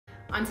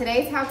On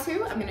today's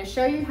how-to, I'm gonna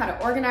show you how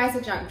to organize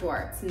a junk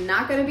drawer. It's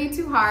not gonna be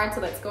too hard,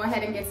 so let's go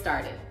ahead and get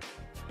started.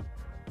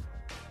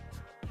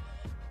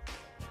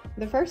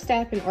 The first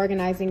step in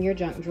organizing your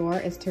junk drawer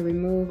is to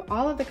remove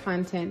all of the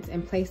contents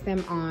and place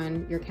them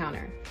on your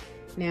counter.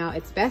 Now,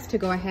 it's best to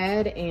go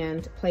ahead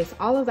and place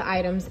all of the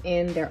items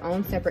in their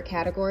own separate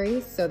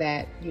categories so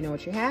that you know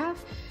what you have.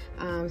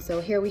 So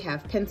here we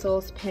have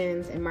pencils,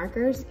 pens, and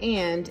markers,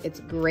 and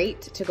it's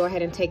great to go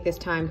ahead and take this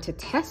time to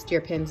test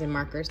your pens and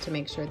markers to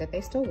make sure that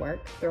they still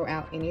work. Throw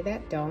out any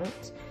that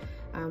don't.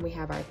 We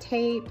have our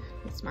tape.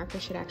 This marker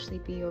should actually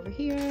be over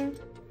here.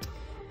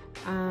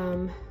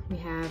 We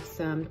have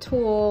some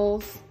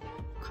tools,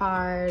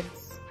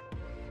 cards,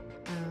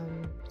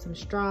 some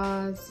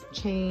straws,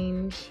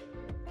 change.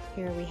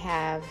 Here we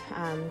have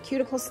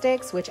cuticle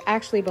sticks, which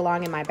actually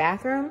belong in my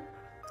bathroom.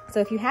 So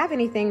if you have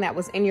anything that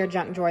was in your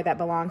junk drawer that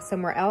belongs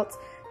somewhere else,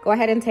 go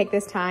ahead and take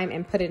this time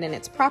and put it in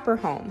its proper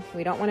home.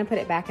 We don't want to put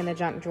it back in the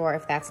junk drawer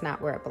if that's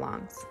not where it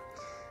belongs.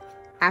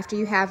 After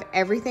you have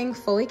everything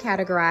fully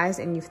categorized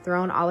and you've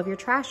thrown all of your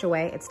trash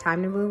away, it's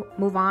time to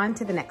move on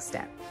to the next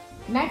step.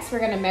 Next, we're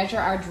going to measure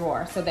our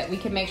drawer so that we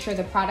can make sure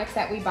the products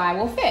that we buy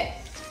will fit.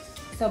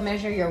 So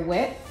measure your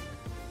width,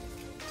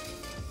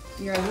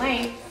 your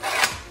length,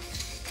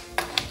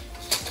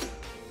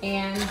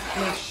 and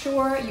make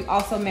sure you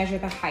also measure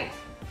the height.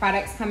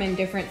 Products come in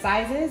different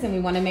sizes and we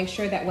want to make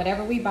sure that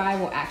whatever we buy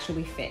will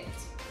actually fit.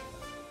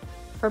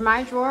 For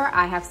my drawer,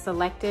 I have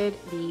selected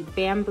the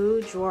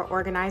Bamboo Drawer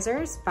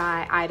Organizers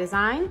by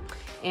iDesign,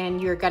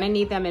 and you're going to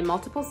need them in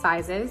multiple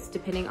sizes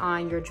depending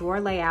on your drawer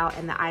layout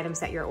and the items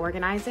that you're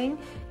organizing.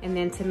 And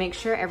then to make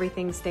sure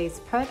everything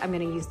stays put, I'm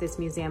going to use this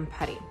museum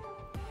putty.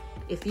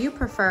 If you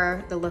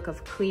prefer the look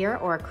of clear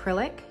or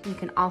acrylic, you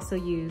can also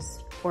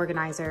use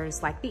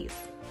organizers like these.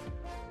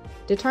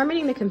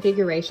 Determining the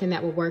configuration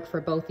that will work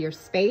for both your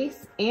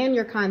space and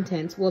your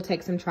contents will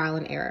take some trial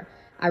and error.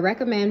 I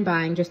recommend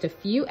buying just a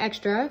few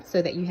extra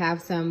so that you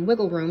have some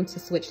wiggle room to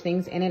switch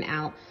things in and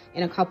out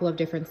in a couple of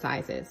different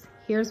sizes.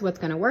 Here's what's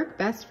going to work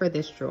best for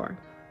this drawer.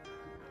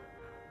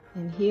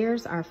 And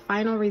here's our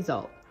final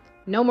result.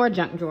 No more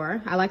junk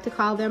drawer. I like to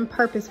call them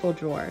purposeful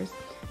drawers.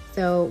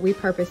 So we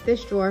purpose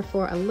this drawer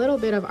for a little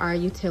bit of our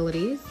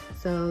utilities.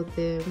 So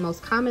the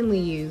most commonly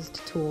used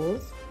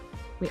tools.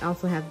 We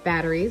also have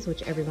batteries,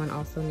 which everyone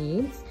also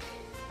needs.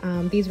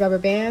 These rubber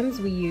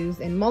bands we use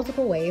in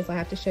multiple ways. I'll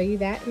have to show you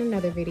that in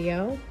another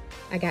video.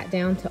 I got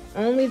down to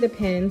only the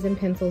pens and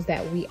pencils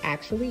that we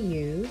actually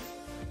use.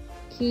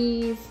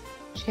 Keys,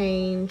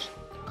 change,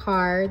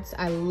 cards.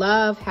 I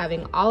love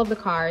having all of the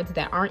cards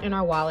that aren't in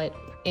our wallet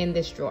in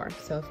this drawer.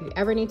 So if you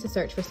ever need to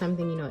search for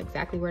something, you know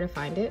exactly where to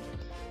find it.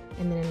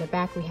 And then in the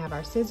back, we have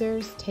our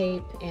scissors,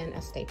 tape, and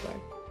a stapler.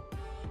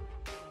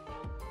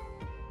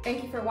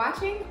 Thank you for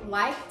watching.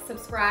 Like,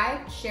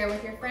 subscribe, share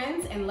with your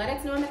friends, and let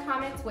us know in the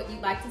comments what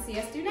you'd like to see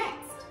us do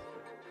next.